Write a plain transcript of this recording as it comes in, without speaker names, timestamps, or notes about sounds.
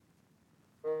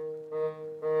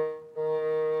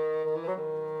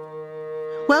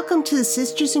Welcome to the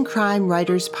Sisters in Crime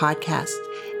Writers Podcast.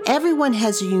 Everyone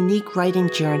has a unique writing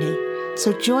journey,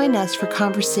 so join us for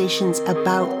conversations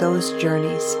about those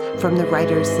journeys from the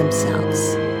writers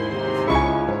themselves.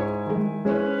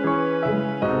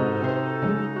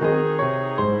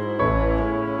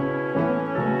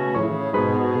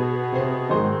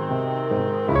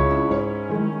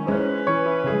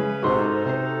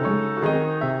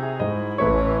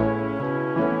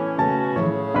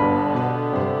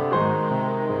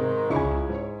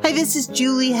 This is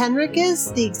Julie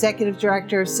Henriquez, the Executive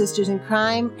Director of Sisters in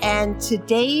Crime, and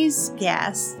today's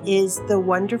guest is the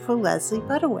wonderful Leslie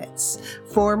Budewitz,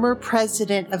 former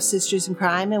president of Sisters in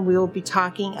Crime, and we will be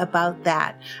talking about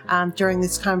that during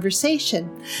this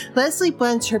conversation. Leslie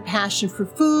blends her passion for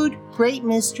food, great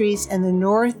mysteries, and the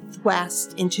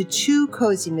Northwest into two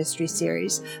cozy mystery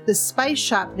series, the Spice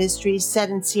Shop Mysteries set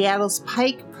in Seattle's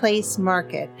Pike Place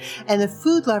Market, and the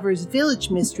Food Lovers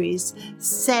Village Mysteries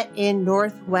set in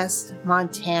Northwest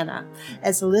Montana.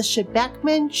 As Alicia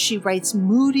Beckman, she writes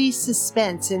moody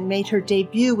suspense and made her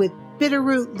debut with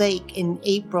Bitterroot Lake in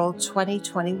April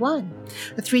 2021.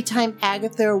 A three-time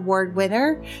Agatha Award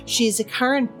winner, she is a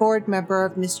current board member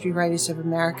of Mystery Writers of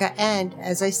America and,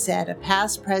 as I said, a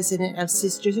past president of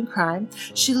Sisters in Crime.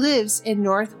 She lives in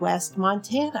Northwest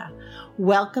Montana.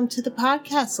 Welcome to the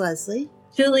podcast, Leslie.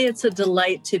 Julie, it's a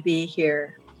delight to be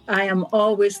here. I am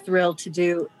always thrilled to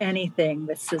do anything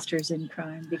with Sisters in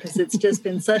Crime because it's just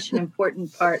been such an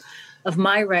important part of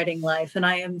my writing life. And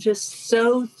I am just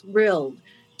so thrilled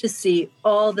to see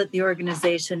all that the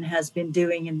organization has been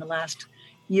doing in the last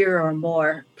year or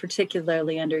more,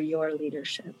 particularly under your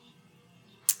leadership.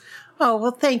 Oh,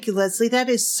 well, thank you, Leslie. That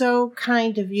is so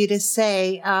kind of you to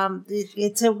say.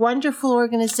 It's a wonderful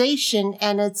organization,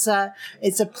 and it's a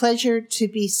pleasure to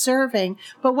be serving.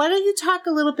 But why don't you talk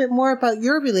a little bit more about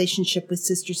your relationship with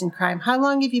Sisters in Crime? How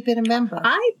long have you been a member?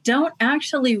 I don't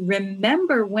actually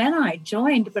remember when I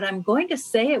joined, but I'm going to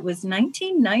say it was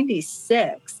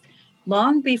 1996,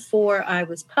 long before I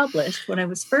was published, when I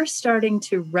was first starting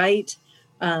to write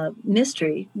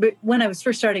mystery, but when I was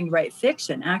first starting to write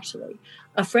fiction, actually.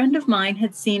 A friend of mine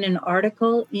had seen an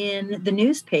article in the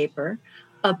newspaper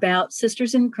about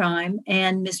Sisters in Crime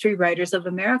and Mystery Writers of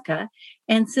America.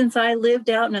 And since I lived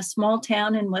out in a small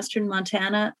town in western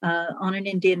Montana on an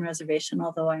Indian reservation,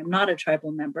 although I am not a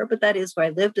tribal member, but that is where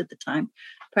I lived at the time,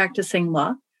 practicing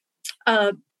law,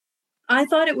 I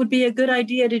thought it would be a good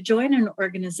idea to join an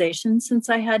organization since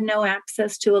I had no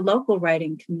access to a local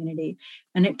writing community.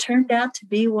 And it turned out to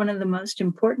be one of the most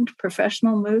important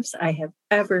professional moves I have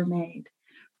ever made.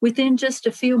 Within just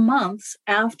a few months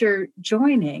after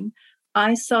joining,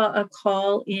 I saw a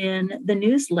call in the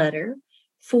newsletter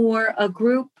for a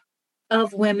group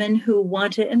of women who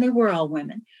wanted, and they were all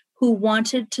women, who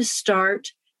wanted to start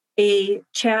a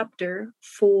chapter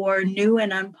for new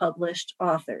and unpublished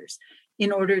authors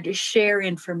in order to share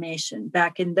information.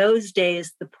 Back in those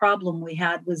days, the problem we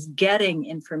had was getting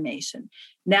information.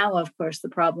 Now, of course, the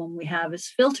problem we have is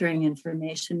filtering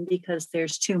information because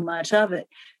there's too much of it.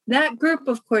 That group,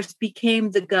 of course,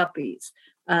 became the Guppies.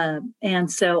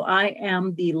 And so I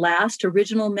am the last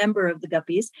original member of the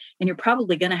Guppies, and you're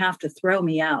probably going to have to throw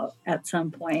me out at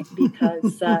some point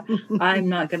because I'm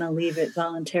not going to leave it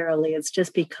voluntarily. It's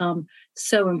just become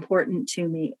so important to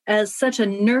me as such a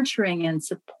nurturing and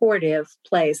supportive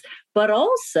place, but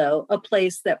also a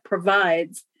place that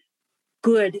provides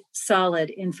good, solid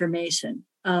information.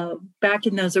 Back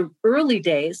in those early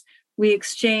days, we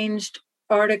exchanged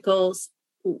articles,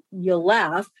 you'll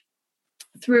laugh,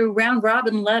 through round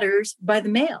robin letters by the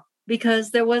mail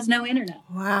because there was no internet.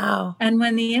 Wow. And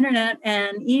when the internet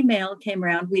and email came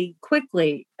around, we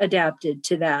quickly adapted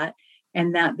to that.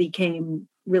 And that became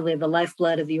really the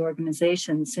lifeblood of the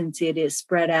organization since it is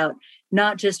spread out,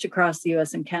 not just across the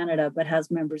US and Canada, but has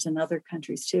members in other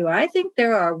countries too. I think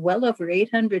there are well over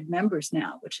 800 members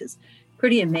now, which is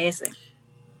pretty amazing.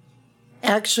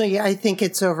 Actually, I think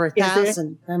it's over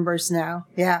 1,000 members now.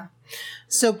 Yeah.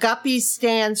 So Guppies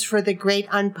stands for the Great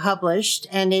Unpublished,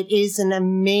 and it is an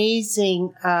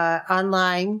amazing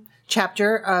online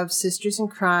chapter of Sisters in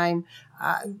Crime.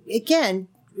 Again,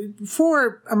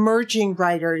 for emerging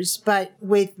writers, but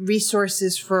with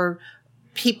resources for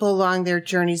people along their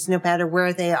journeys, no matter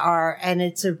where they are. And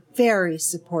it's a very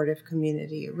supportive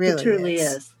community. It really is. It truly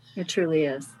is. It truly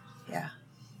is. Yeah.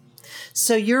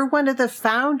 So you're one of the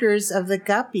founders of the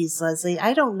Guppies, Leslie.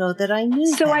 I don't know that I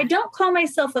knew So that. I don't call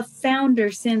myself a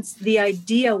founder since the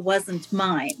idea wasn't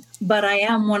mine, but I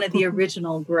am one of the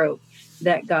original group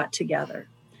that got together.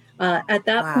 At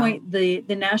that point, the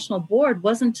national board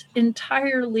wasn't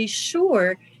entirely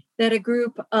sure that a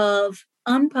group of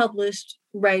unpublished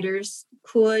writers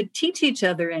could teach each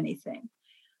other anything.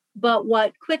 But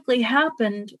what quickly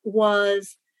happened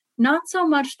was not so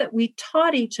much that we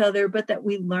taught each other, but that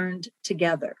we learned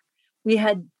together. We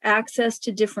had access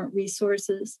to different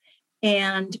resources.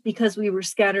 And because we were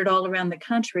scattered all around the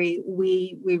country,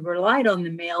 we relied on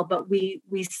the mail, but we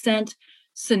sent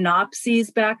synopses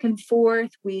back and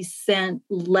forth. We sent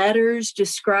letters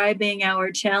describing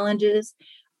our challenges.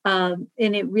 And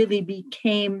it really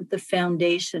became the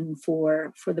foundation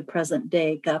for the present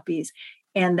day Guppies.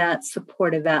 And that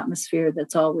supportive atmosphere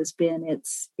that's always been,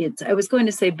 it's I was going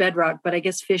to say bedrock, but I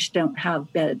guess fish don't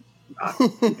have bedrock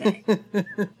today.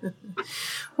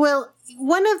 Well,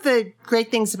 one of the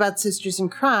great things about Sisters in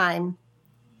Crime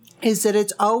is that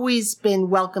it's always been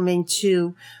welcoming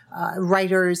to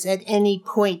writers at any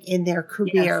point in their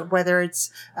career, yes. Whether it's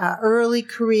early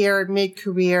career,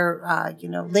 mid-career,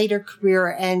 later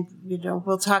career. And,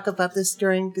 we'll talk about this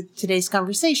during today's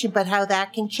conversation, but how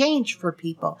that can change for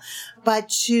people. But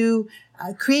to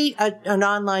create an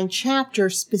online chapter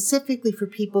specifically for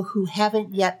people who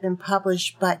haven't yet been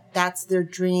published, but that's their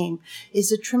dream,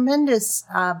 is a tremendous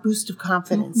boost of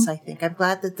confidence, I think. I'm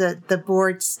glad that the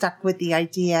board stuck with the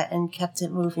idea and kept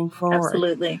it moving forward.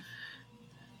 Absolutely.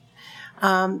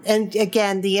 And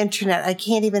again, the internet, I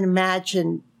can't even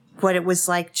imagine what it was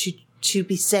like to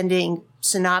be sending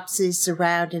synopses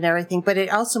around and everything, but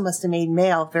it also must have made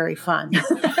mail very fun.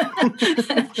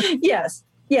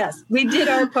 Yes, we did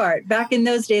our part. Back in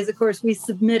those days, of course, we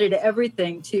submitted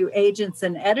everything to agents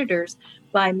and editors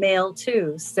by mail,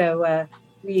 too. So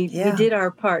we did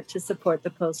our part to support the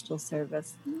Postal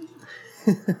Service.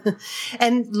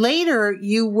 And later,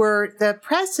 you were the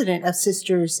president of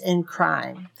Sisters in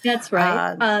Crime. That's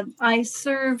right. I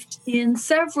served in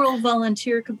several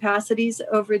volunteer capacities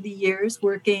over the years,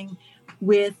 working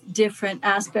with different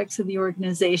aspects of the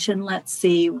organization. Let's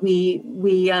see,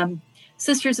 we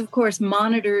Sisters, of course,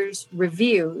 monitors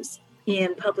reviews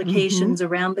in publications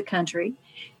around the country,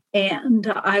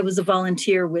 and I was a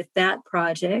volunteer with that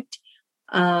project.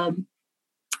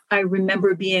 I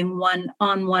remember being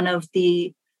on one of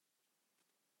the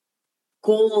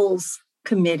goals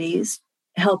committees,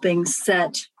 helping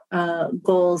set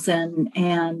goals and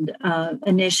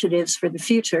initiatives for the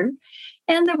future.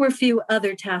 And there were a few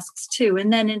other tasks too.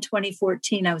 And then in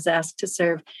 2014, I was asked to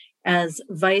serve as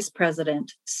vice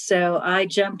president. So I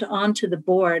jumped onto the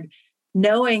board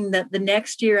knowing that the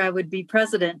next year I would be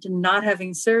president and not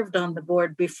having served on the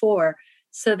board before.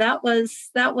 So that was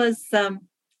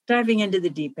diving into the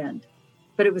deep end,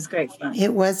 but it was great fun.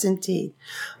 It was indeed.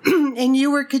 And you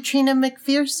were Katrina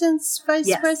McPherson's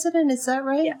vice president, is that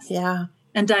right? Yes. Yeah.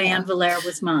 And Diane Valera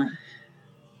was mine.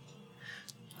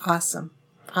 Awesome.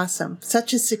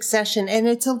 Such a succession. And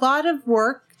it's a lot of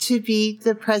work to be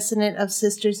the president of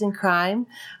Sisters in Crime,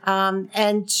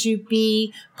 and to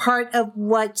be part of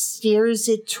what steers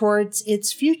it towards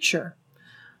its future,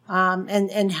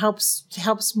 and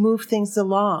helps move things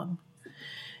along.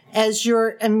 As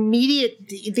the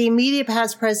immediate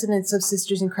past presidents of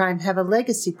Sisters in Crime have a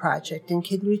legacy project. And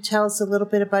can you tell us a little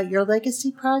bit about your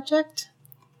legacy project?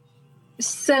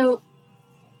 So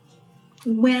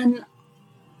when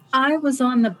I was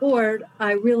on the board,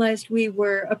 I realized we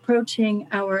were approaching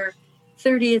our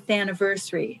 30th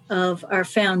anniversary of our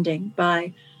founding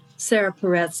by Sarah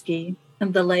Paretsky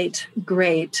and the late,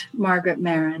 great Margaret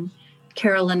Maron,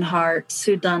 Carolyn Hart,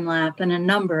 Sue Dunlap, and a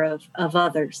number of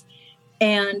others.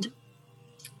 And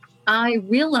I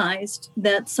realized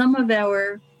that some of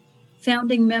our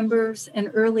founding members and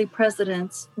early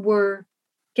presidents were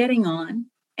getting on,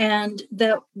 and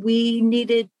that we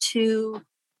needed to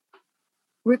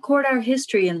record our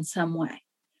history in some way.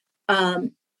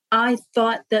 I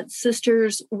thought that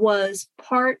Sisters was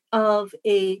part of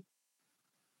a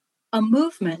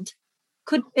movement,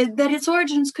 that its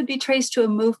origins could be traced to a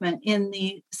movement in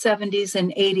the 70s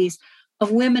and 80s of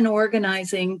women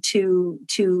organizing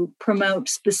to promote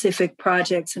specific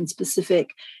projects and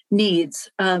specific needs,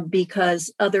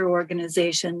 because other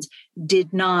organizations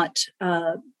did not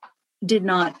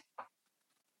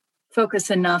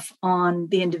focus enough on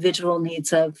the individual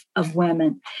needs of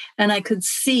women. And I could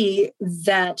see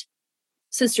that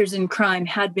Sisters in Crime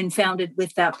had been founded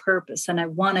with that purpose, and I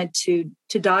wanted to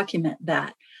document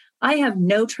that. I have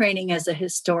no training as a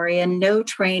historian, no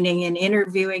training in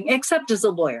interviewing, except as a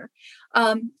lawyer.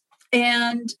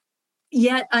 And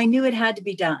yet I knew it had to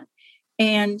be done.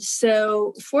 And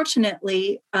so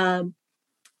fortunately, as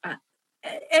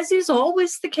is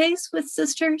always the case with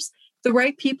Sisters, the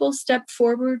right people stepped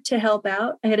forward to help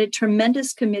out. I had a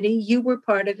tremendous committee. You were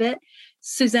part of it.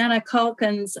 Susanna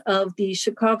Calkins of the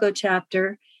Chicago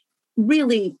chapter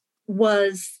really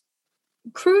was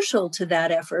crucial to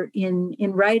that effort in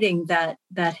writing that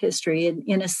history,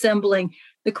 in assembling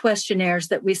the questionnaires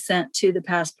that we sent to the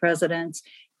past presidents,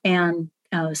 and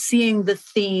seeing the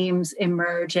themes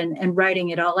emerge and writing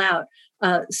it all out.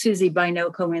 Susie, by no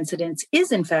coincidence,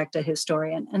 is in fact a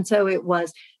historian. And so it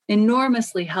was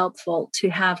enormously helpful to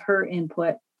have her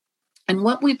input. And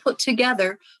what we put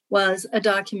together was a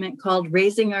document called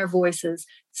Raising Our Voices,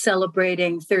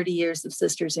 Celebrating 30 Years of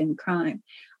Sisters in Crime.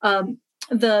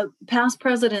 The past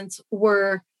presidents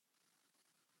were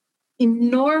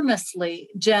enormously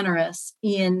generous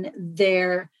in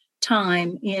their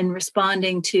time in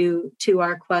responding to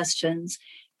our questions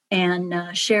and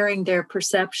sharing their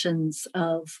perceptions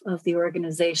of the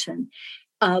organization.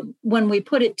 When we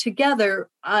put it together,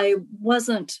 I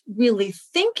wasn't really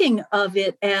thinking of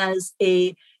it as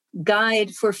a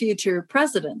guide for future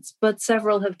presidents, but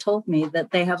several have told me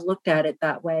that they have looked at it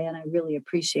that way, and I really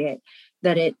appreciate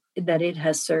that it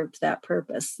has served that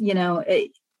purpose. You know,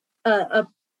 a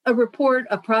report,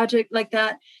 a project like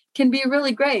that can be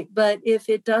really great, but if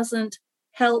it doesn't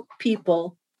help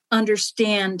people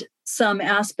understand some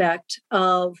aspect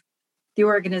of the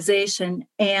organization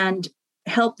and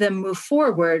help them move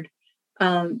forward,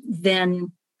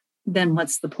 then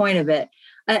what's the point of it?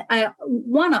 I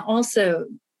want to also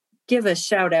give a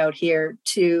shout out here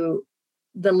to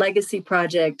the legacy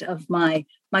project of my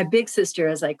big sister,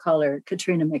 as I call her,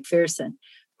 Katrina McPherson,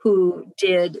 who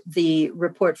did the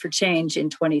Report for Change in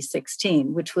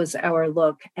 2016, which was our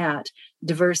look at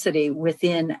diversity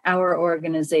within our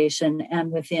organization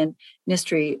and within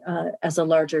NISTRI as a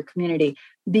larger community.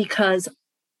 Because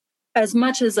as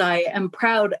much as I am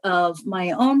proud of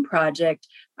my own project,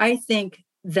 I think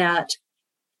that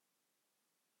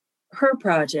her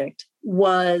project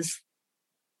was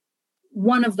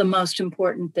one of the most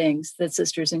important things that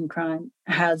Sisters in Crime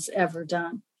has ever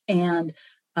done. And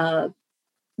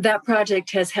that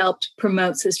project has helped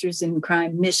promote Sisters in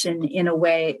Crime mission in a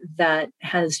way that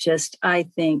has just, I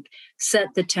think,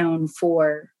 set the tone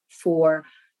for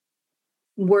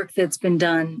work that's been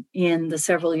done in the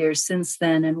several years since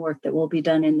then and work that will be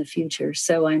done in the future.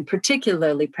 So I'm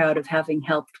particularly proud of having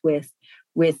helped with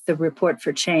the Report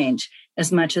for Change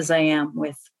as much as I am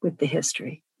with the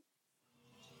history.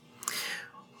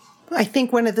 I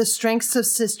think one of the strengths of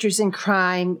Sisters in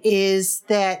Crime is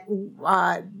that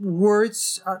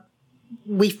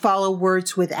we follow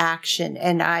words with action.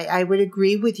 And I would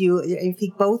agree with you. I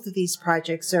think both of these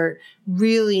projects are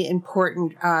really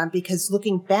important because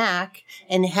looking back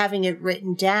and having it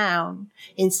written down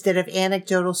instead of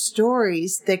anecdotal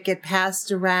stories that get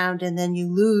passed around and then you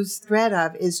lose thread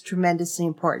of is tremendously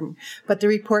important. But the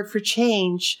Report for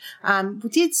Change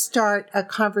did start a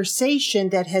conversation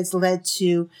that has led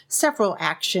to several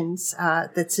actions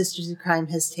that Sisters in Crime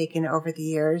has taken over the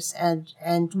years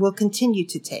and will continue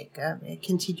to take. It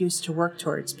continues to work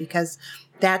towards, because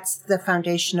that's the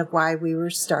foundation of why we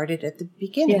were started at the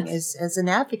beginning. Yes. as an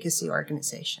advocacy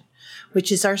organization,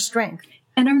 which is our strength.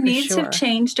 And our needs have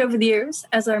changed over the years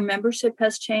as our membership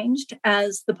has changed,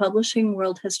 as the publishing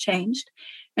world has changed,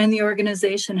 and the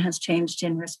organization has changed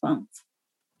in response.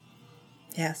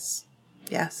 Yes,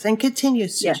 and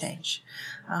continues to change.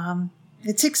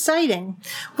 It's exciting.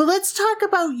 Well, let's talk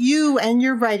about you and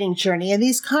your writing journey and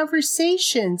these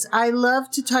conversations. I love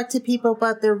to talk to people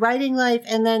about their writing life,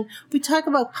 and then we talk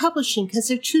about publishing because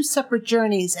they're two separate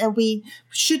journeys and we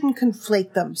shouldn't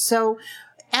conflate them. So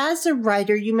as a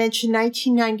writer, you mentioned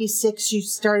 1996, you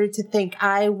started to think,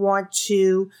 I want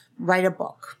to write a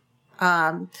book.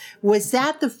 Was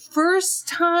that the first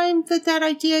time that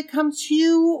idea come to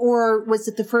you, or was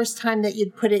it the first time that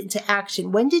you'd put it into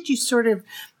action? When did you sort of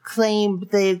claim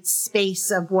the space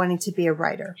of wanting to be a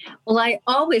writer? Well, I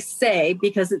always say,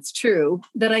 because it's true,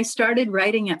 that I started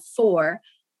writing at 4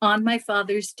 on my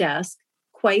father's desk,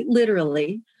 quite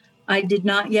literally. I did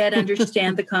not yet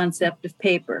understand the concept of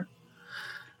paper.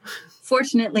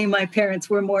 Fortunately, my parents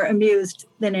were more amused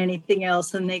than anything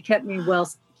else, and they kept me well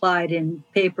supplied in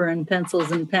paper and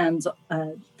pencils and pens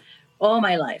all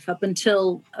my life, up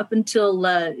until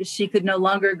she could no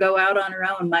longer go out on her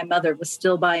own. My mother was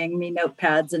still buying me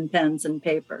notepads and pens and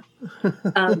paper.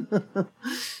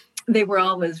 They were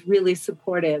always really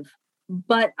supportive,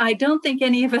 but I don't think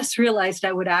any of us realized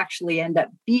I would actually end up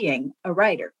being a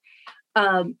writer.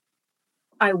 I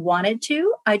wanted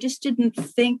to, I just didn't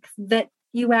think that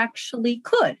you actually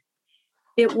could.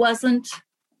 It wasn't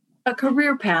a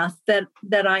career path that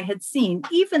I had seen,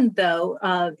 even though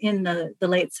in the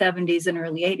late 70s and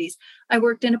early 80s, I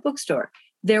worked in a bookstore.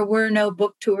 There were no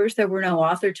book tours. There were no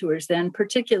author tours then,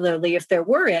 particularly if there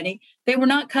were any. They were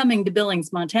not coming to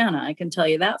Billings, Montana. I can tell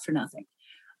you that for nothing.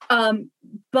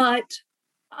 But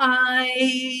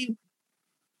I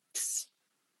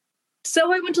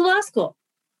So I went to law school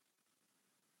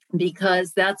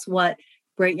because that's what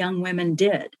bright young women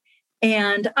did.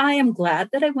 And I am glad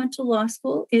that I went to law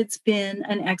school. It's been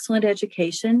an excellent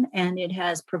education, and it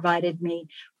has provided me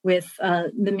with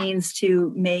the means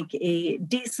to make a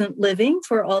decent living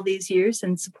for all these years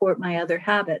and support my other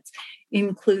habits,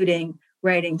 including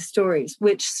writing stories,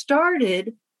 which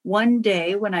started one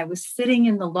day when I was sitting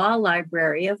in the law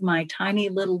library of my tiny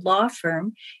little law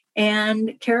firm,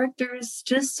 and characters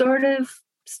just sort of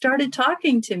started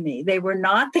talking to me. They were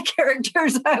not the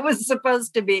characters I was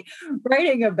supposed to be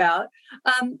writing about,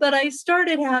 but I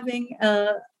started having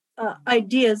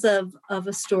ideas of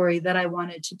a story that I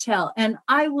wanted to tell. And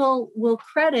I will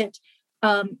credit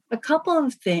a couple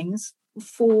of things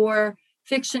for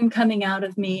fiction coming out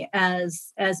of me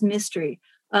as mystery.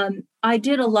 I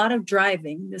did a lot of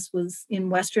driving. This was in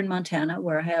Western Montana,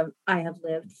 where I have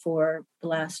lived for the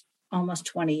last almost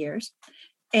 20 years.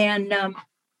 And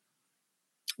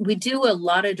we do a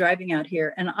lot of driving out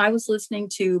here. And I was listening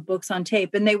to books on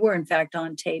tape, and they were, in fact,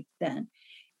 on tape then.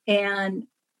 And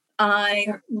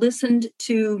I listened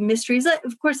to mysteries.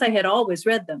 Of course, I had always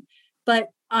read them, but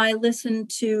I listened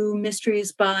to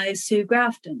mysteries by Sue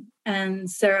Grafton and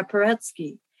Sarah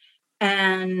Paretsky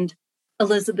and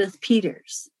Elizabeth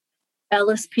Peters,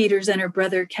 Ellis Peters and her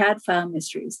brother Cadfael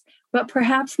mysteries. But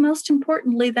perhaps most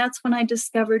importantly, that's when I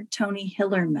discovered Tony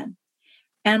Hillerman.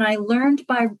 And I learned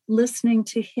by listening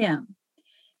to him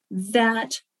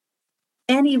that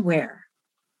anywhere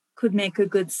could make a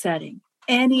good setting.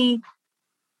 Any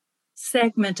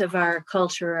segment of our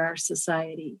culture, our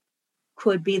society,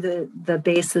 could be the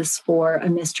basis for a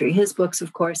mystery. His books,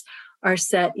 of course, are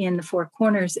set in the Four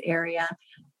Corners area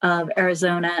of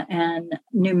Arizona and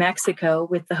New Mexico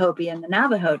with the Hopi and the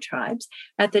Navajo tribes.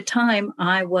 At the time,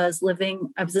 I was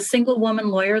a single woman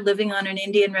lawyer living on an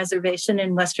Indian reservation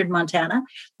in Western Montana.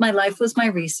 My life was my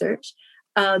research.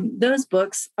 Those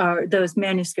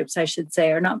manuscripts, I should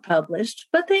say, are not published,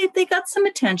 but they got some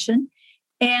attention.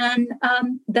 And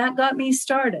that got me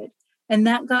started. And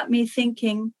that got me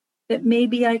thinking that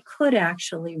maybe I could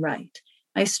actually write.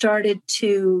 I started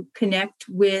to connect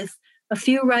with a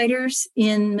few writers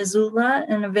in Missoula.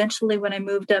 And eventually, when I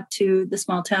moved up to the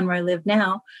small town where I live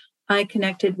now, I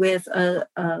connected with a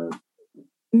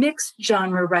mixed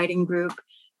genre writing group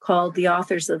called the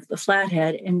Authors of the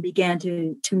Flathead, and began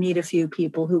to meet a few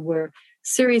people who were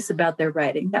serious about their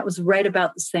writing. That was right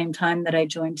about the same time that I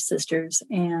joined Sisters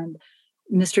and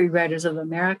Mystery Writers of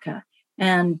America,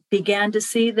 and began to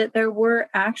see that there were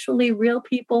actually real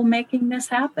people making this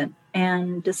happen,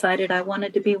 and decided I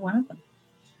wanted to be one of them.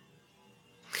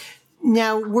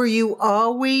 Now, were you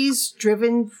always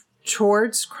driven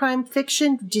towards crime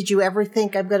fiction? Did you ever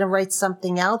think, I'm going to write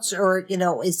something else? Or,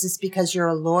 is this because you're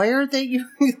a lawyer that you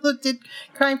looked at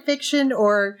crime fiction?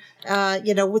 Or,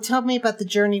 tell me about the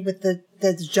journey with the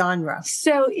genre.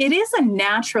 So it is a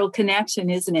natural connection,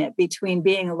 isn't it, between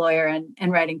being a lawyer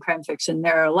and writing crime fiction?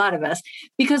 There are a lot of us,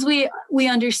 because we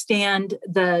understand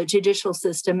the judicial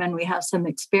system, and we have some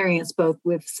experience both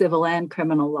with civil and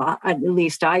criminal law. At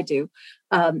least I do.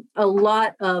 A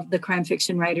lot of the crime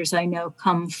fiction writers I know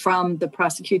come from the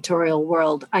prosecutorial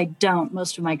world. I don't.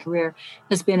 Most of my career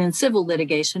has been in civil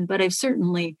litigation, but I've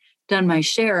certainly done my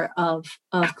share of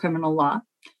criminal law.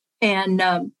 And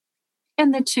the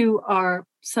two are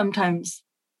sometimes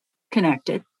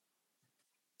connected.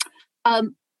 I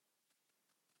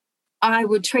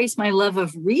would trace my love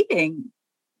of reading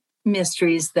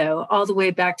mysteries, though, all the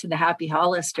way back to the Happy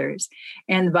Hollisters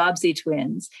and the Bobbsey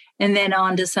twins, and then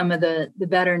on to some of the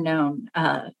better known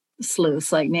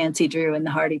sleuths like Nancy Drew and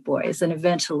the Hardy Boys, and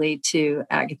eventually to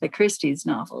Agatha Christie's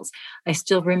novels. I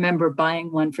still remember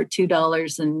buying one for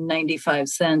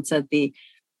 $2.95 at the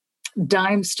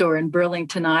dime store in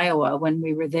Burlington, Iowa, when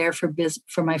we were there for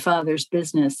my father's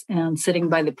business, and sitting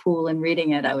by the pool and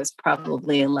reading it. I was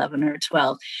probably 11 or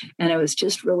 12. And I was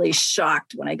just really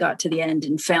shocked when I got to the end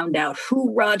and found out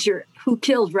who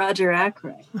killed Roger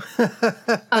Ackroyd.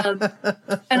 And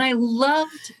I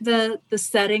loved the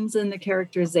settings and the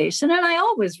characterization. And I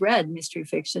always read mystery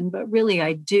fiction, but really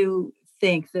I do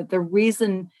think that the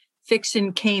reason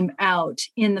fiction came out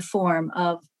in the form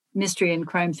of mystery and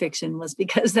crime fiction was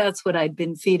because that's what I'd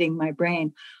been feeding my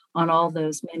brain on all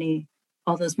those many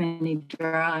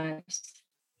drives,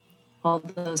 all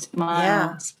those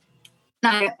miles.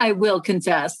 Yeah. I will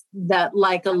confess that,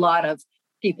 like a lot of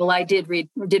people, I did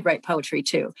write poetry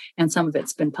too, and some of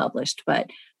it's been published, but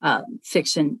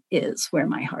fiction is where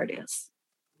my heart is.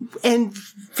 And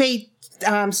Faye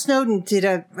Snowden did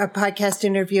a podcast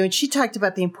interview, and she talked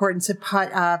about the importance of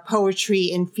poetry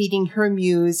in feeding her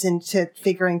muse and to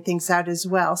figuring things out as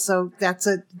well. So that's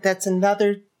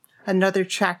another another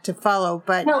track to follow.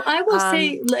 But well, I will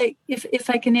say, like, if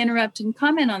I can interrupt and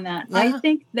comment on that, yeah. I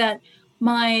think that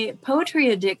my poetry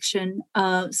addiction,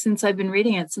 since I've been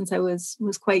reading it since I was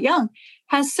quite young,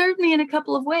 has served me in a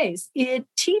couple of ways. It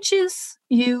teaches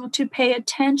you to pay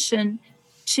attention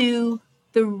to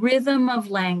the rhythm of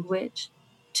language,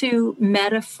 to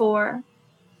metaphor,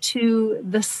 to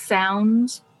the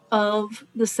sounds of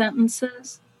the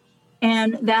sentences.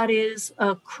 And that is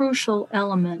a crucial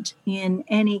element in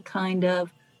any kind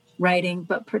of writing,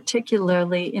 but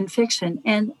particularly in fiction.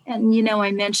 And you know,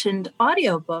 I mentioned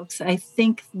audiobooks. I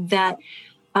think that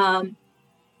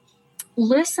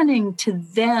listening to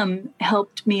them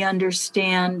helped me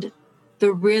understand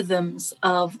the rhythms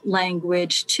of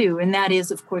language too. And that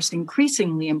is, of course,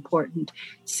 increasingly important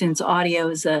since audio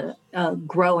is a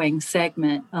growing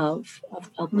segment of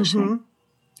publishing. Mm-hmm.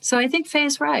 So I think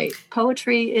Faye's right.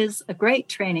 Poetry is a great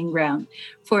training ground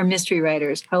for mystery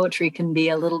writers. Poetry can be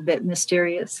a little bit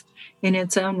mysterious in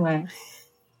its own way.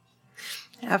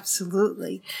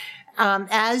 Absolutely.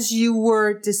 As you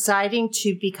were deciding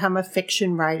to become a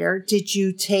fiction writer, did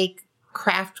you take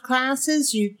craft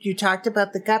classes? You talked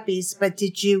about the guppies, but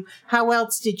how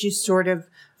else did you sort of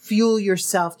fuel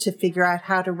yourself to figure out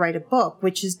how to write a book,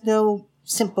 which is no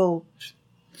simple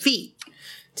feat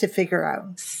to figure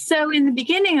out? So in the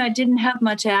beginning, I didn't have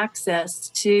much access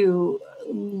to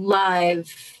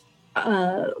live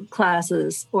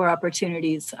classes or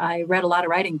opportunities. I read a lot of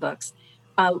writing books.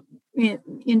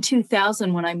 In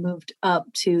 2000, when I moved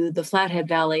up to the Flathead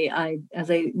Valley, I,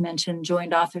 as I mentioned,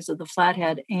 joined Authors of the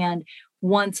Flathead. And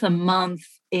once a month,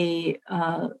 a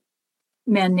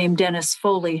man named Dennis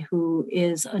Foley, who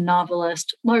is a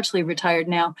novelist, largely retired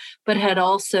now, but had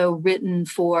also written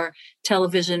for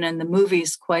television and the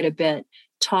movies quite a bit,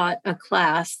 taught a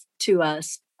class to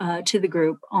us, to the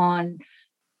group, on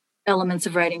elements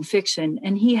of writing fiction.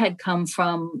 And he had come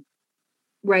from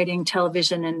writing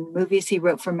television and movies. He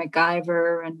wrote for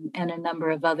MacGyver and a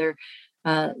number of other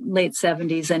late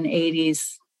 70s and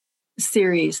 80s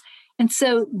series. And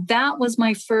so that was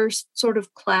my first sort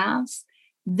of class.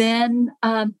 Then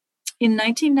in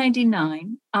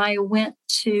 1999, I went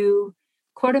to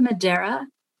Corte Madera,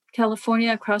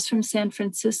 California, across from San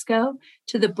Francisco,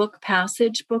 to the Book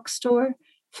Passage bookstore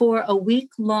for a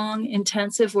week-long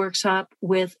intensive workshop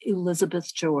with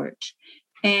Elizabeth George.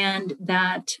 And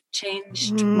that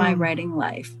changed my writing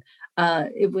life.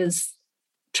 It was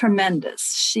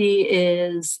tremendous. She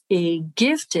is a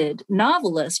gifted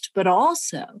novelist, but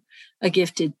also a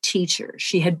gifted teacher.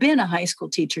 She had been a high school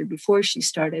teacher before she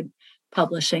started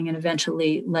publishing and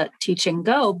eventually let teaching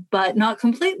go, but not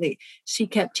completely. She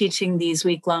kept teaching these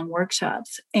week-long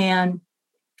workshops. And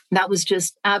that was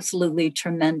just absolutely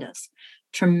tremendous.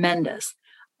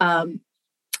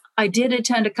 I did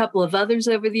attend a couple of others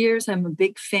over the years. I'm a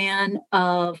big fan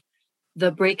of the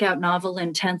Breakout Novel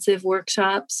Intensive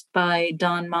workshops by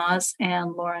Don Maas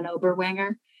and Lauren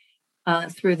Oberwenger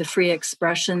through the Free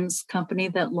Expressions company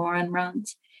that Lauren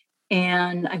runs.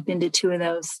 And I've been to 2 of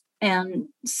those. And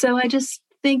so I just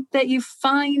think that you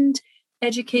find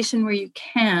education where you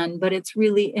can, but it's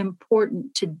really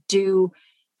important to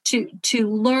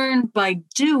learn by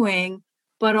doing,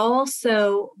 but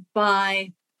also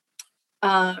by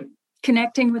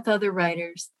connecting with other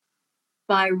writers,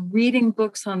 by reading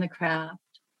books on the craft,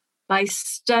 by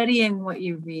studying what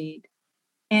you read,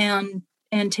 and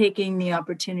taking the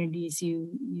opportunities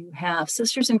you have.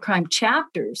 Sisters in Crime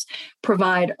chapters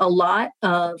provide a lot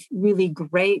of really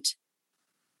great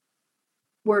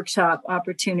workshop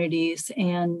opportunities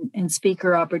and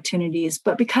speaker opportunities.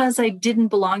 But because I didn't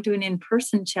belong to an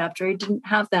in-person chapter, I didn't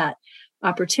have that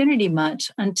opportunity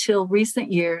much until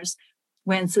recent years,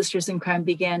 when Sisters in Crime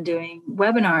began doing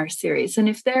webinar series. And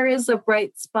if there is a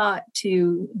bright spot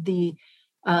to the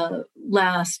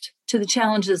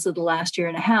challenges of the last year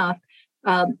and a half,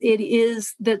 it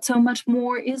is that so much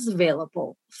more is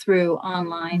available through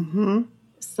online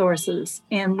sources.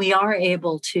 And we are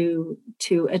able to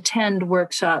attend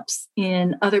workshops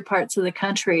in other parts of the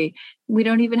country. We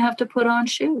don't even have to put on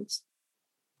shoes.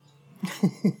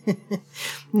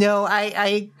 No,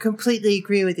 I completely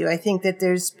agree with you. I think that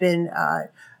there's been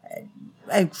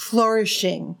a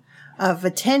flourishing of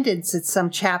attendance at some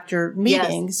chapter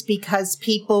meetings because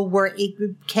people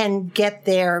can get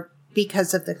there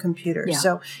because of the computer. Yeah.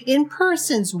 So in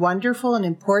person's wonderful and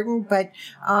important, but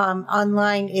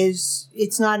online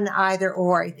it's not an either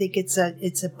or. I think it's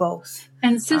a both.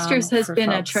 And Sisters has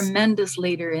been folks. A tremendous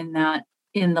leader in that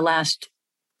in the last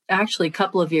actually a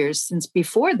couple of years, since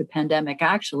before the pandemic,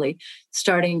 actually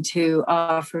starting to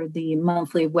offer the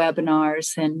monthly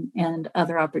webinars and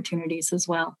other opportunities as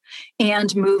well.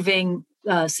 And moving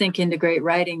Sync into Great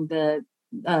Writing, the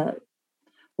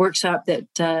workshop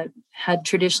that had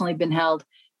traditionally been held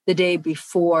the day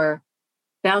before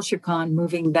VoucherCon,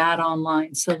 moving that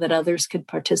online so that others could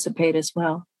participate as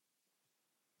well.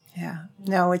 Yeah,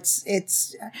 no,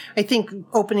 it's, I think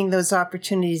opening those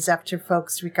opportunities up to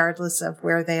folks, regardless of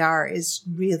where they are, is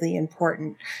really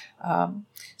important.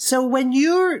 So what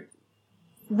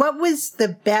was the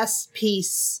best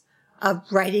piece of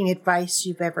writing advice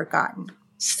you've ever gotten?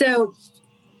 So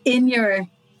in your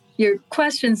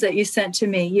questions that you sent to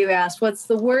me, you asked, what's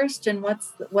the worst and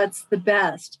what's the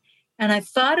best? And I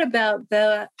thought about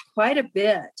that quite a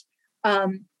bit.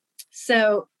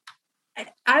 So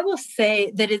I will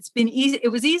say that it's been easy. It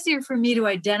was easier for me to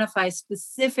identify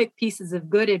specific pieces of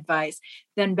good advice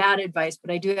than bad advice,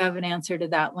 but I do have an answer to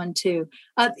that one too.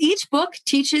 Each book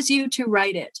teaches you to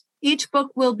write it. Each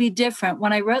book will be different.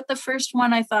 When I wrote the first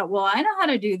one, I thought, well, I know how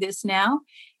to do this now.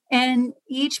 And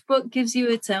each book gives you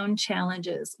its own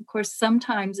challenges. Of course,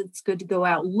 sometimes it's good to go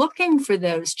out looking for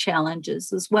those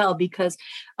challenges as well, because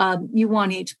you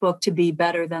want each book to be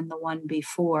better than the one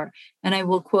before. And I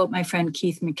will quote my friend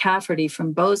Keith McCafferty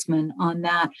from Bozeman on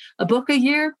that. A book a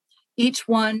year, each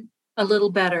one a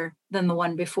little better than the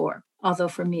one before. Although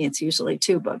for me, it's usually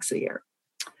 2 books a year.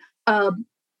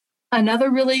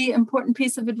 Another really important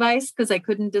piece of advice, because I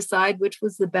couldn't decide which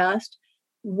was the best,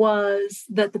 was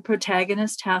that the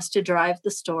protagonist has to drive the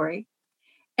story.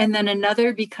 And then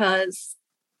another, because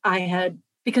I have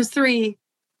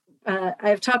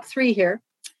top 3 here.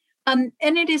 And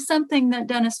it is something that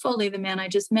Dennis Foley, the man I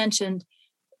just mentioned,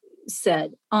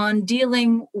 said on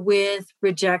dealing with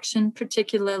rejection,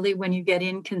 particularly when you get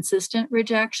inconsistent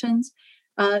rejections.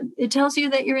 It tells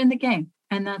you that you're in the game,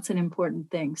 and that's an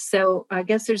important thing. So I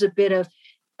guess there's a bit of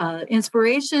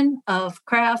inspiration, of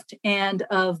craft, and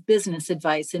of business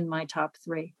advice in my top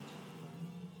 3.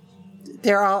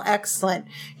 They're all excellent.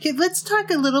 Okay, let's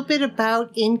talk a little bit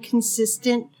about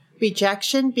inconsistent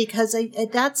rejection, because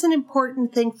that's an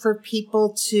important thing for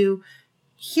people to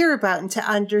hear about and to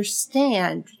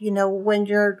understand. You know, when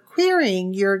you're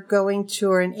querying, you're going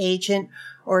to an agent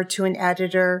or to an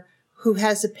editor who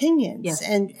has opinions. Yes.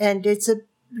 And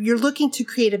you're looking to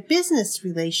create a business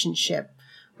relationship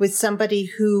with somebody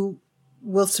who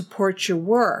will support your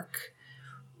work.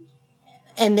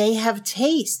 And they have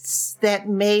tastes that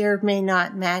may or may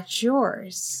not match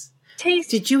yours. Taste.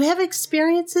 Did you have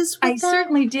experiences with that? I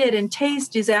certainly did. And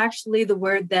taste is actually the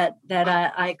word that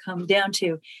I come down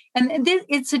to. And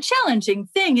it's a challenging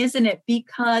thing, isn't it?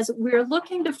 Because we're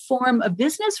looking to form a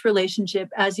business relationship,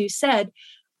 as you said,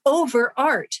 over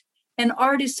art. And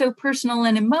art is so personal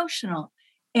and emotional.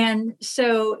 And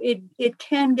so it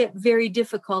can get very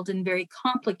difficult and very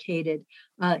complicated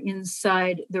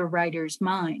inside the writer's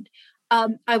mind.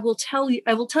 I will tell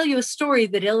you a story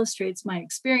that illustrates my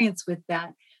experience with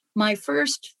that. My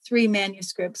first 3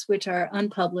 manuscripts, which are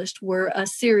unpublished, were a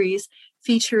series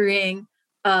featuring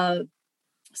a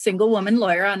single woman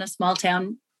lawyer on a small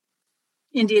town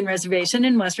Indian reservation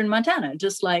in Western Montana,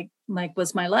 just like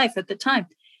was my life at the time.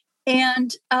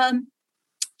 And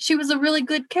she was a really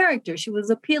good character. She was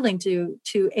appealing to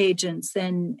agents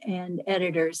and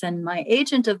editors. And my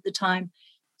agent of the time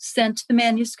sent the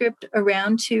manuscript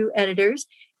around to editors.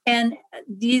 And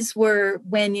these were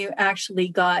when you actually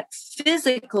got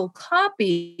physical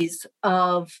copies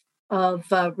of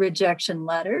rejection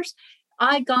letters.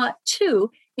 I got 2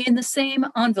 in the same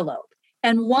envelope.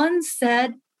 And one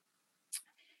said,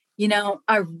 you know,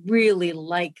 I really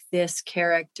like this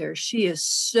character. She is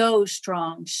so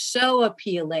strong, so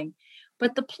appealing.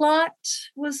 But the plot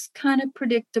was kind of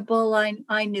predictable.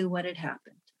 I knew what had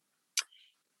happened.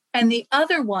 And the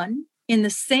other one, in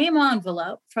the same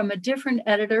envelope from a different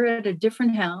editor at a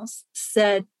different house,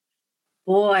 said,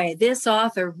 boy, this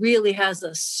author really has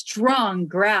a strong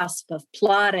grasp of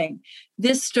plotting.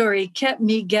 This story kept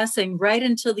me guessing right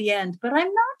until the end, but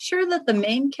I'm not sure that the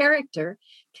main character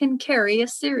can carry a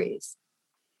series.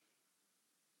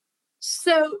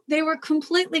 So they were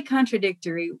completely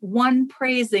contradictory, one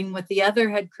praising what the other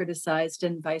had criticized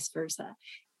and vice versa.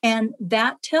 And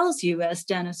that tells you, as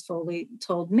Dennis Foley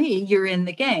told me, you're in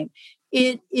the game.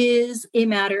 It is a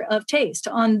matter of taste.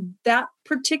 On that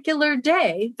particular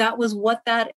day, that was what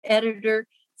that editor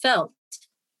felt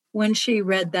when she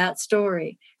read that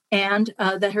story. And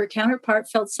that her counterpart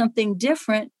felt something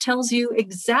different tells you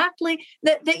exactly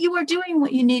that you are doing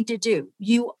what you need to do.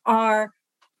 You are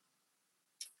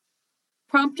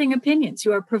prompting opinions.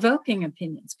 You are provoking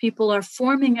opinions. People are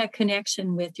forming a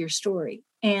connection with your story.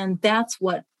 And that's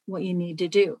what you need to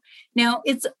do. Now,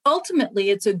 it's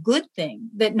a good thing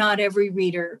that not every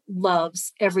reader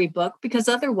loves every book, because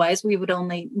otherwise we would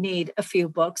only need a few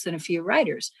books and a few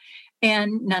writers.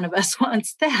 And none of us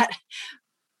wants that.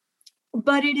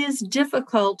 But it is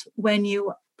difficult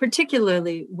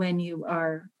particularly when you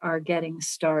are getting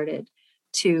started,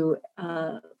 to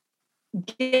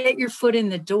get your foot in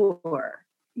the door.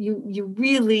 You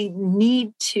really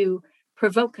need to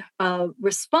provoke a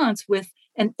response with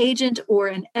an agent or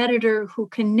an editor who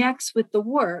connects with the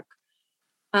work,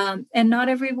 and not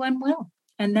everyone will,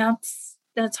 and that's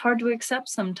hard to accept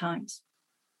sometimes.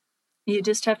 You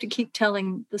just have to keep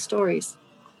telling the stories.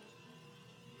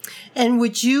 And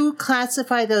would you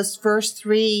classify those first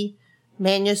 3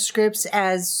 manuscripts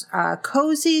as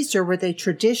cozies, or were they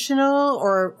traditional,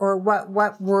 or what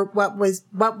were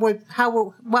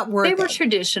they? They were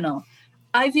traditional.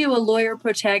 I view a lawyer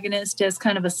protagonist as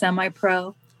kind of a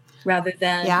semi-pro rather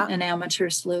than an amateur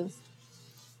sleuth.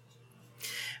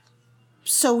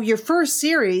 So your first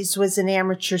series was an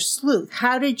amateur sleuth.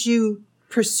 How did you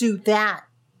pursue that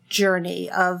journey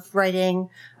of writing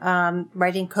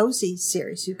cozy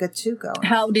series? You've got 2 going.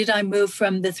 How did I move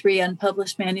from the 3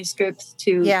 unpublished manuscripts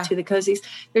to the cozies?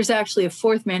 There's actually a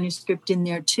 4th manuscript in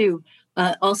there too,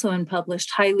 also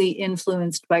unpublished, highly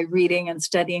influenced by reading and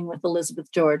studying with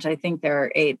Elizabeth George. I think there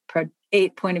are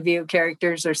 8 point of view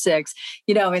characters, or 6.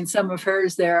 In some of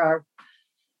hers there are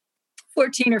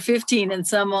 14 or 15, and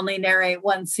some only narrate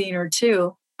 1 scene or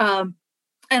 2.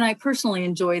 And I personally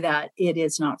enjoy that. It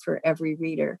is not for every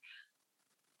reader.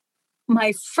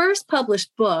 My first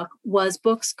published book was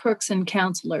Books, Crooks, and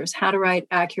Counselors, How to Write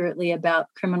Accurately About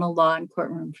Criminal Law and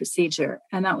Courtroom Procedure.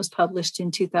 And that was published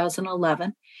in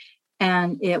 2011.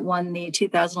 And it won the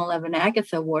 2011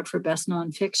 Agatha Award for Best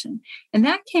Nonfiction. And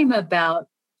that came about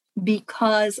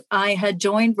because I had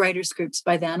joined writers groups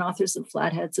by then, Authors of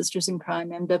Flathead, Sisters in Crime,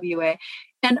 MWA,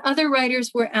 and other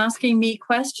writers were asking me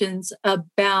questions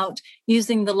about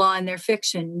using the law in their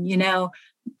fiction.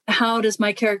 How does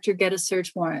my character get a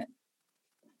search warrant?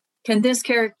 Can this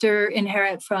character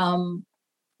inherit from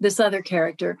this other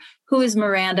character? Who is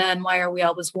Miranda, and why are we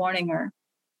always warning her?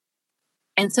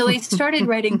 And so I started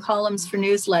writing columns for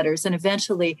newsletters and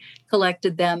eventually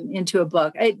collected them into a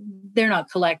book. They're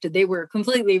not collected. They were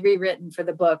completely rewritten for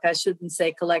the book. I shouldn't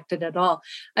say collected at all.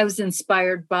 I was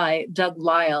inspired by Doug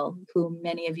Lyle, who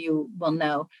many of you will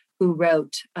know, who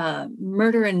wrote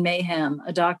Murder and Mayhem,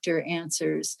 A Doctor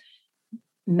Answers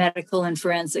Medical and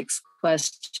Forensics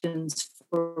Questions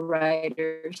for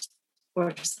Writers,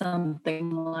 or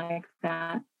something like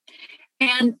that.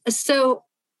 And so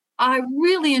I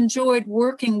really enjoyed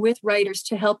working with writers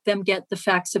to help them get the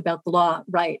facts about the law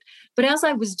right. But as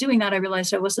I was doing that, I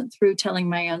realized I wasn't through telling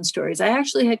my own stories. I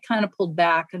actually had kind of pulled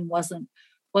back and wasn't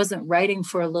writing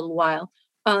for a little while.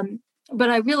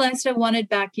 But I realized I wanted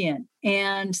back in.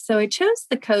 And so I chose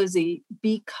the cozy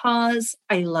because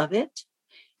I love it.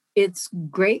 It's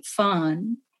great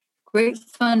fun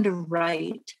to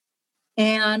write.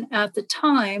 And at the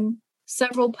time,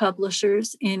 several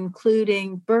publishers,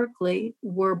 including Berkeley,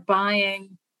 were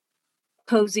buying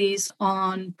cozies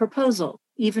on proposal,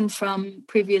 even from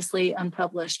previously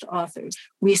unpublished authors.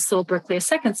 We sold Berkeley a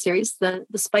second series, the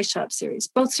Spice Shop series.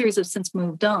 Both series have since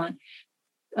moved on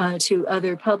to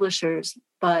other publishers,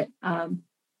 but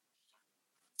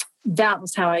that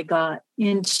was how I got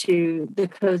into the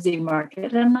cozy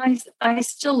market. And I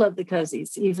still love the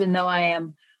cozies, even though I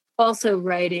am also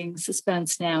writing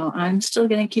suspense now. I'm still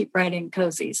going to keep writing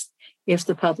cozies if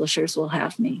the publishers will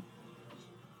have me.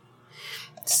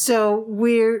 So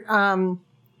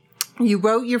you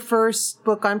wrote your first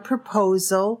book on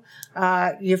proposal.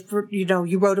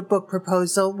 You wrote a book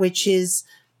proposal, which is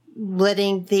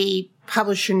letting the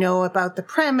publisher know about the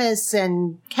premise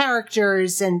and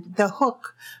characters and the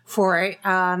hook for it.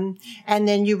 And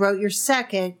then you wrote your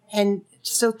second. And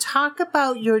so talk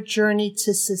about your journey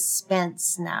to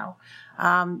suspense now.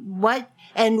 What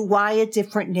and why a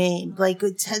different name? Like,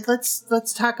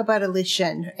 let's talk about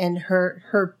Alicia and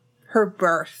her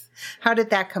birth. How did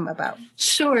that come about?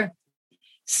 Sure.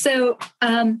 So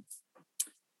I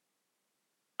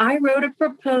wrote a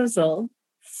proposal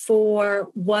for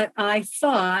what I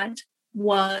thought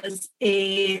was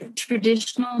a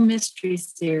traditional mystery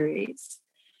series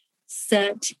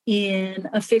set in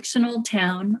a fictional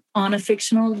town on a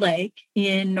fictional lake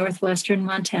in northwestern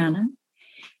Montana.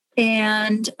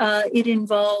 And it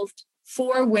involved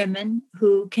 4 women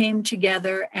who came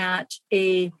together at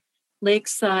a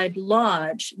lakeside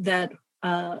lodge that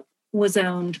was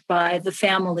owned by the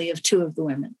family of 2 of the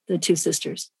women, the 2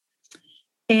 sisters.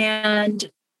 And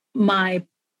my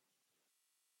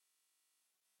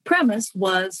premise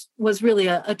was really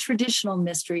a traditional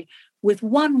mystery with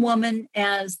one woman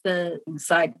as the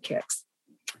sidekicks.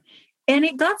 And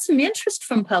it got some interest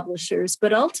from publishers,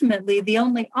 but ultimately the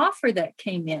only offer that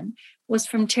came in was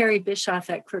from Terry Bischoff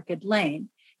at Crooked Lane.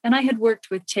 And I had worked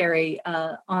with Terry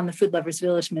on the Food Lovers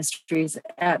Village Mysteries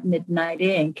at Midnight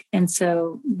Inc. And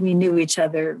so we knew each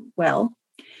other well.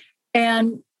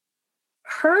 And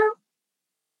her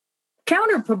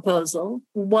counter proposal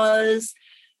was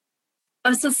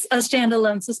a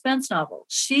standalone suspense novel.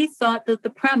 She thought that the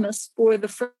premise for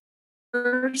the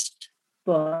first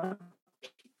book,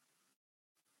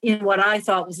 in what I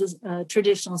thought was a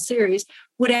traditional series,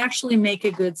 would actually make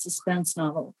a good suspense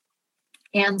novel.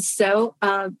 And so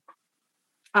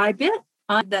I bid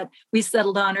on that we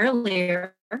settled on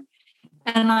earlier.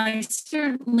 And I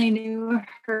certainly knew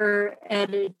her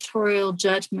editorial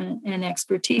judgment and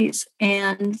expertise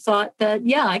and thought that,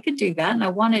 yeah, I could do that. And I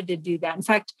wanted to do that. In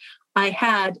fact,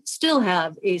 I still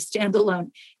have a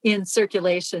standalone in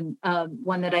circulation,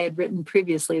 one that I had written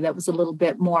previously that was a little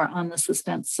bit more on the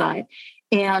suspense side.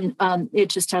 And it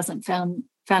just hasn't found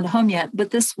a home yet.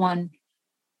 But this one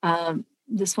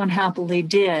happily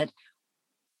did.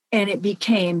 And it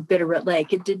became Budewitz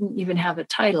Lake. It didn't even have a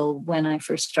title when I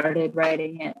first started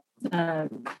writing it.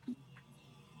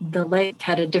 The lake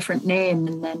had a different name.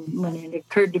 And then when it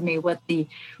occurred to me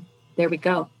there we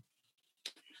go.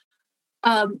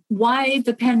 Why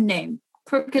the pen name?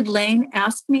 Crooked Lane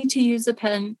asked me to use a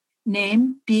pen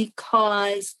name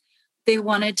because they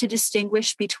wanted to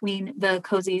distinguish between the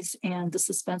cozies and the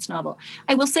suspense novel.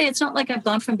 I will say it's not like I've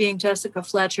gone from being Jessica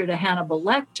Fletcher to Hannibal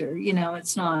Lecter.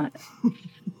 It's not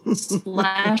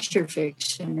slasher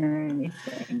fiction or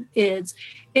anything.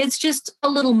 It's just a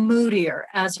little moodier,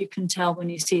 as you can tell when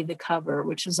you see the cover,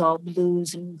 which is all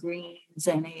blues and greens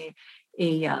and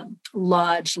a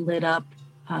lodge lit up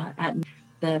at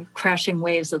the crashing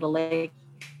waves of the lake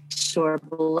shore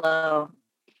below.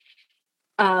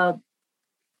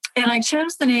 And I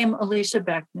chose the name Alicia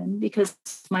Beckman because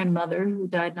my mother, who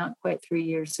died not quite 3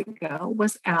 years ago,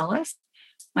 was Alice.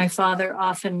 My father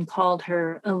often called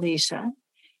her Alicia.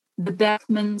 The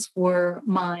Beckmans were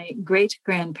my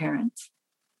great-grandparents.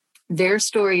 Their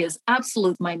story is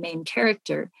absolute my main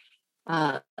character,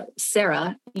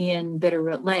 Sarah, in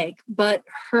Budewitz Lake, but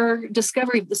her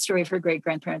discovery of the story of her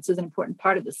great-grandparents is an important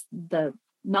part of the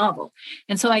novel.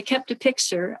 And so I kept a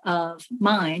picture of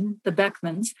mine, the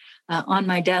Beckmans, on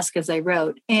my desk as I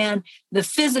wrote. And the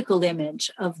physical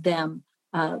image of them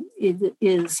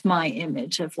is my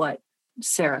image of what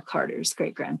Sarah Carter's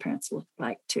great-grandparents looked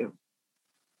like too.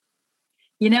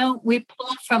 We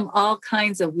pull from all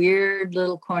kinds of weird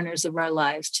little corners of our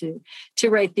lives to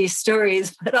write these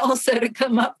stories, but also to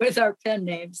come up with our pen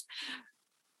names.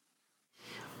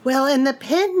 Well, and the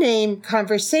pen name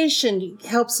conversation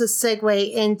helps us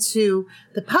segue into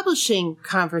the publishing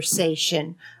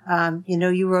conversation.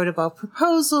 You wrote about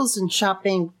proposals and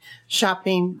shopping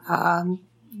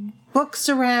books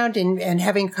around and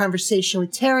having a conversation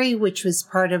with Terry, which was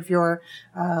part of your,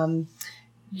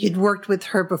 you'd worked with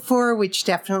her before, which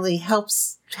definitely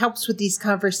helps with these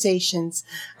conversations.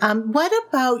 What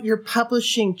about your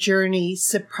publishing journey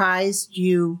surprised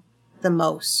you the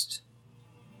most?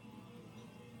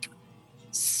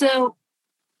 So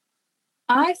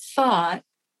I thought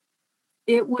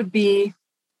it would be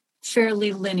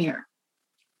fairly linear.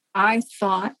 I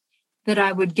thought that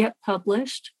I would get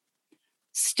published,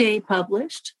 stay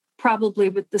published, probably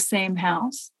with the same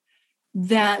house,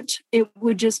 that it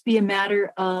would just be a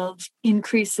matter of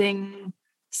increasing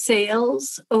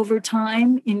sales over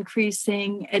time,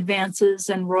 increasing advances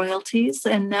and royalties,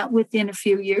 and that within a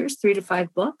few years, 3 to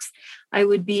 5 books, I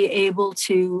would be able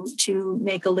to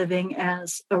make a living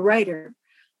as a writer.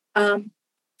 I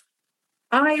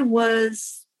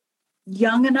was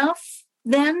young enough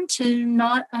then to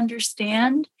not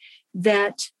understand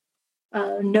that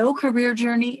no career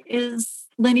journey is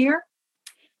linear.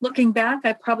 Looking back,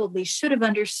 I probably should have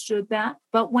understood that.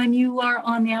 But when you are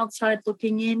on the outside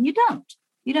looking in, you don't.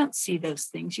 You don't see those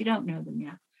things. You don't know them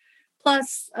yet.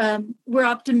 Plus, we're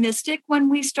optimistic when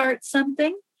we start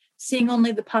something, seeing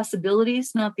only the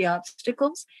possibilities, not the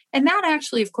obstacles. And that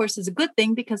actually, of course, is a good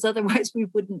thing because otherwise we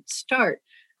wouldn't start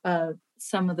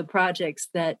some of the projects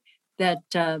that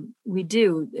we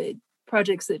do,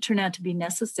 projects that turn out to be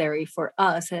necessary for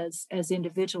us as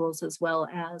individuals as well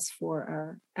as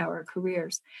for our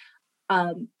careers.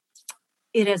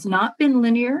 It has not been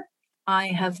linear. I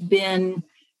have been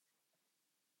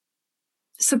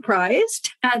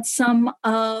surprised at some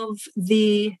of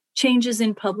the changes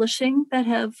in publishing that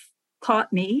have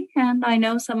caught me, and I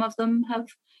know some of them have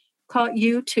caught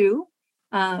you too.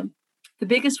 The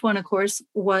biggest one, of course,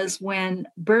 was when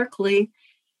Berkley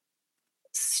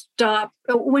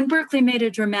made a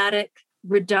dramatic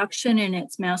reduction in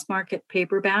its mass market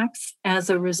paperbacks as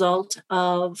a result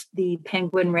of the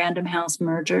Penguin Random House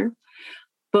merger.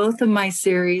 Both of my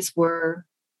series were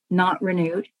not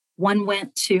renewed. One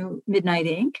went to Midnight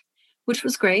Inc., which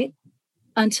was great,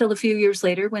 until a few years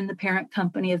later when the parent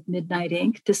company of Midnight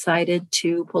Inc. decided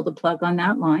to pull the plug on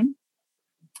that line.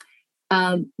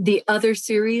 The other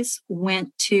series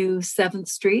went to 7th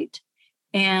Street,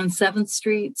 and 7th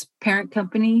Street's parent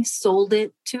company sold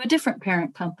it to a different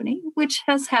parent company, which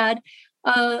has had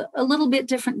a little bit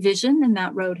different vision, and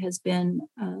that road has been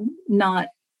not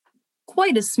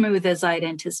quite as smooth as I'd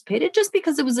anticipated, just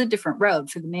because it was a different road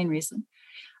for the main reason.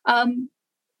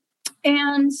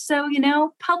 And so,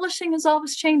 publishing is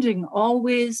always changing,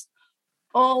 always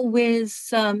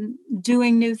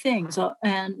doing new things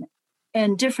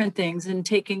and different things and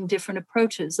taking different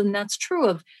approaches. And that's true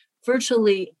of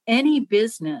virtually any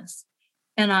business.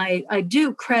 And I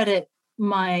do credit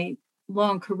my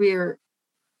long career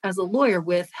as a lawyer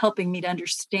with helping me to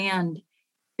understand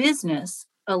business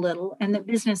a little, and that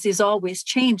business is always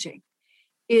changing.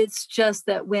 It's just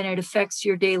that when it affects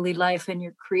your daily life and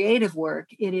your creative work,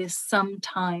 it is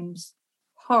sometimes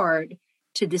hard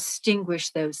to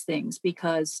distinguish those things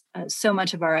because so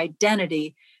much of our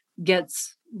identity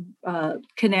gets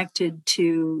connected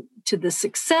to the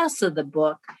success of the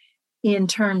book in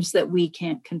terms that we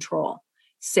can't control,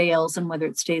 sales and whether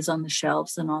it stays on the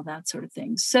shelves and all that sort of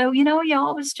thing. So, you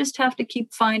always just have to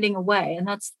keep finding a way. And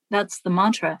that's the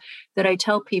mantra that I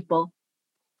tell people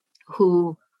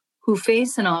who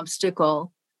face an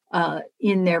obstacle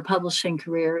in their publishing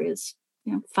career is,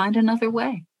 find another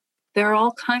way. There are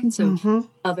all kinds of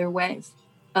other ways,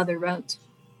 other roads.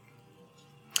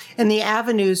 And the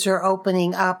avenues are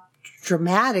opening up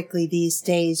dramatically these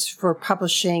days for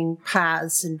publishing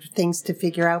paths and things to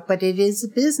figure out, but it is a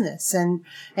business, and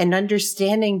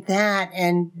understanding that,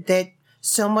 and that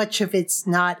so much of it's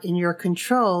not in your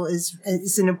control is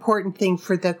an important thing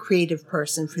for the creative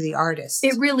person, for the artist.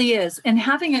 It really is. And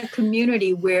having a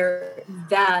community where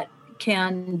that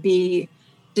can be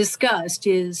discussed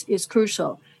is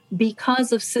crucial.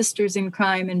 Because of Sisters in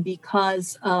Crime and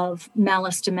because of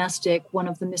Malice Domestic, one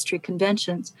of the mystery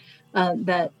conventions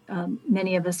that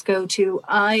many of us go to,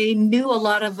 I knew a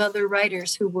lot of other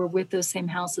writers who were with those same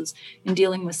houses and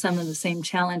dealing with some of the same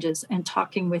challenges and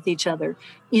talking with each other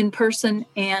in person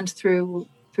and through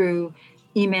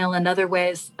email and other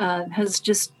ways has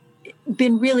just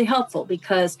been really helpful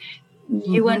because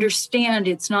you understand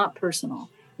it's not personal.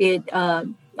 It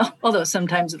although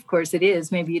sometimes, of course, it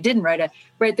is. Maybe you didn't write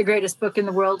the greatest book in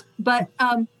the world, but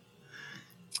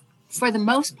for the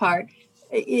most part,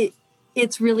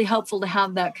 it's really helpful to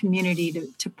have that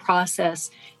community to process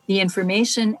the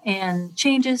information and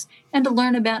changes and to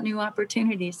learn about new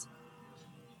opportunities.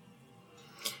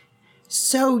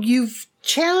 So you've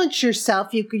challenged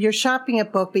yourself. You're shopping a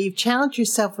book, but you've challenged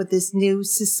yourself with this new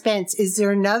suspense. Is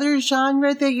there another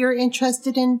genre that you're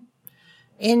interested in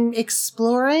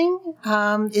exploring?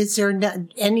 Is there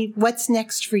what's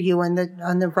next for you on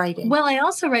the writing? Well, I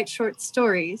also write short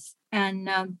stories, and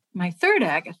my third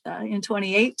Agatha in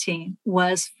 2018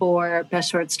 was for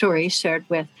Best Short Story, shared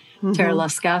with Tara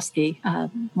Laskowski.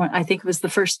 I think it was the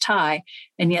first tie,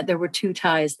 and yet there were 2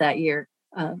 ties that year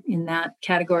in that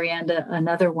category and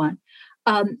another one.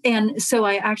 And so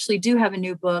I actually do have a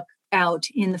new book out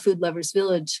in the Food Lovers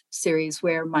Village series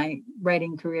where my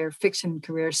fiction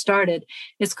career started.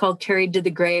 It's called Carried to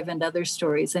the Grave and Other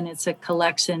Stories, and it's a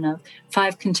collection of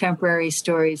 5 contemporary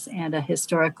stories and a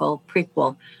historical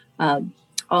prequel,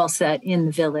 all set in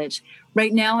the village.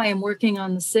 Right now, I am working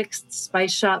on the 6th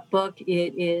Spice Shop book.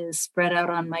 It is spread out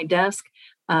on my desk.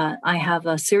 I have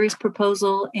a series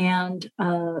proposal and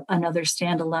another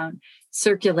standalone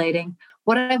circulating.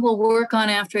 What I will work on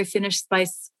after I finish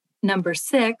Spice number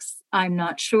 6, I'm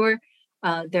not sure.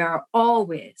 There are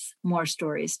always more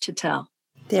stories to tell.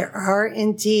 There are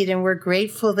indeed, and we're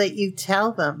grateful that you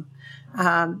tell them.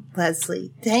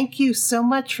 Leslie, thank you so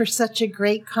much for such a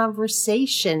great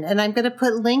conversation. And I'm going to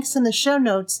put links in the show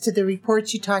notes to the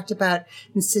reports you talked about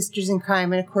in Sisters in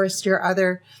Crime. And of course, your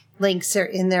other links are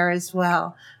in there as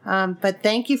well. But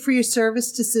thank you for your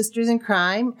service to Sisters in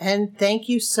Crime. And thank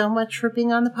you so much for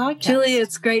being on the podcast. Julie,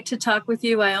 it's great to talk with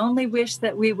you. I only wish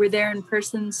that we were there in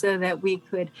person so that we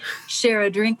could share a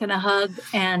drink and a hug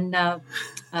and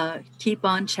keep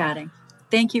on chatting.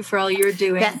 Thank you for all you're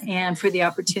doing and for the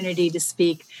opportunity to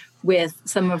speak with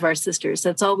some of our sisters.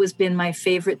 That's always been my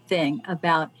favorite thing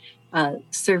about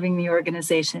serving the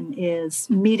organization is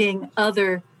meeting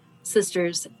other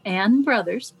sisters and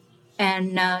brothers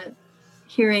and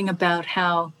hearing about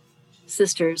how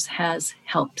Sisters has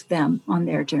helped them on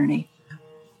their journey.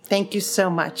 Thank you so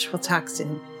much. We'll talk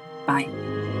soon. Bye.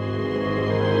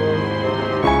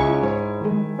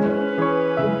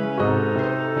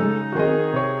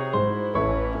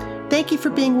 Thank thank you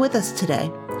for being with us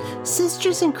today.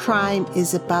 Sisters in Crime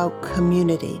is about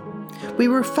community. We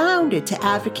were founded to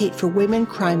advocate for women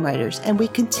crime writers, and we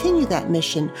continue that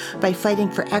mission by fighting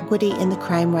for equity in the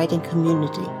crime writing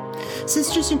community.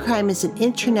 Sisters in Crime is an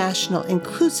international,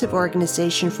 inclusive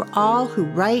organization for all who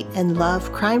write and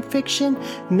love crime fiction,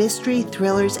 mystery,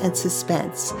 thrillers, and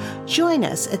suspense. Join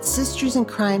us at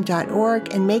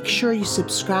sistersandcrime.org and make sure you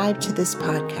subscribe to this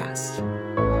podcast.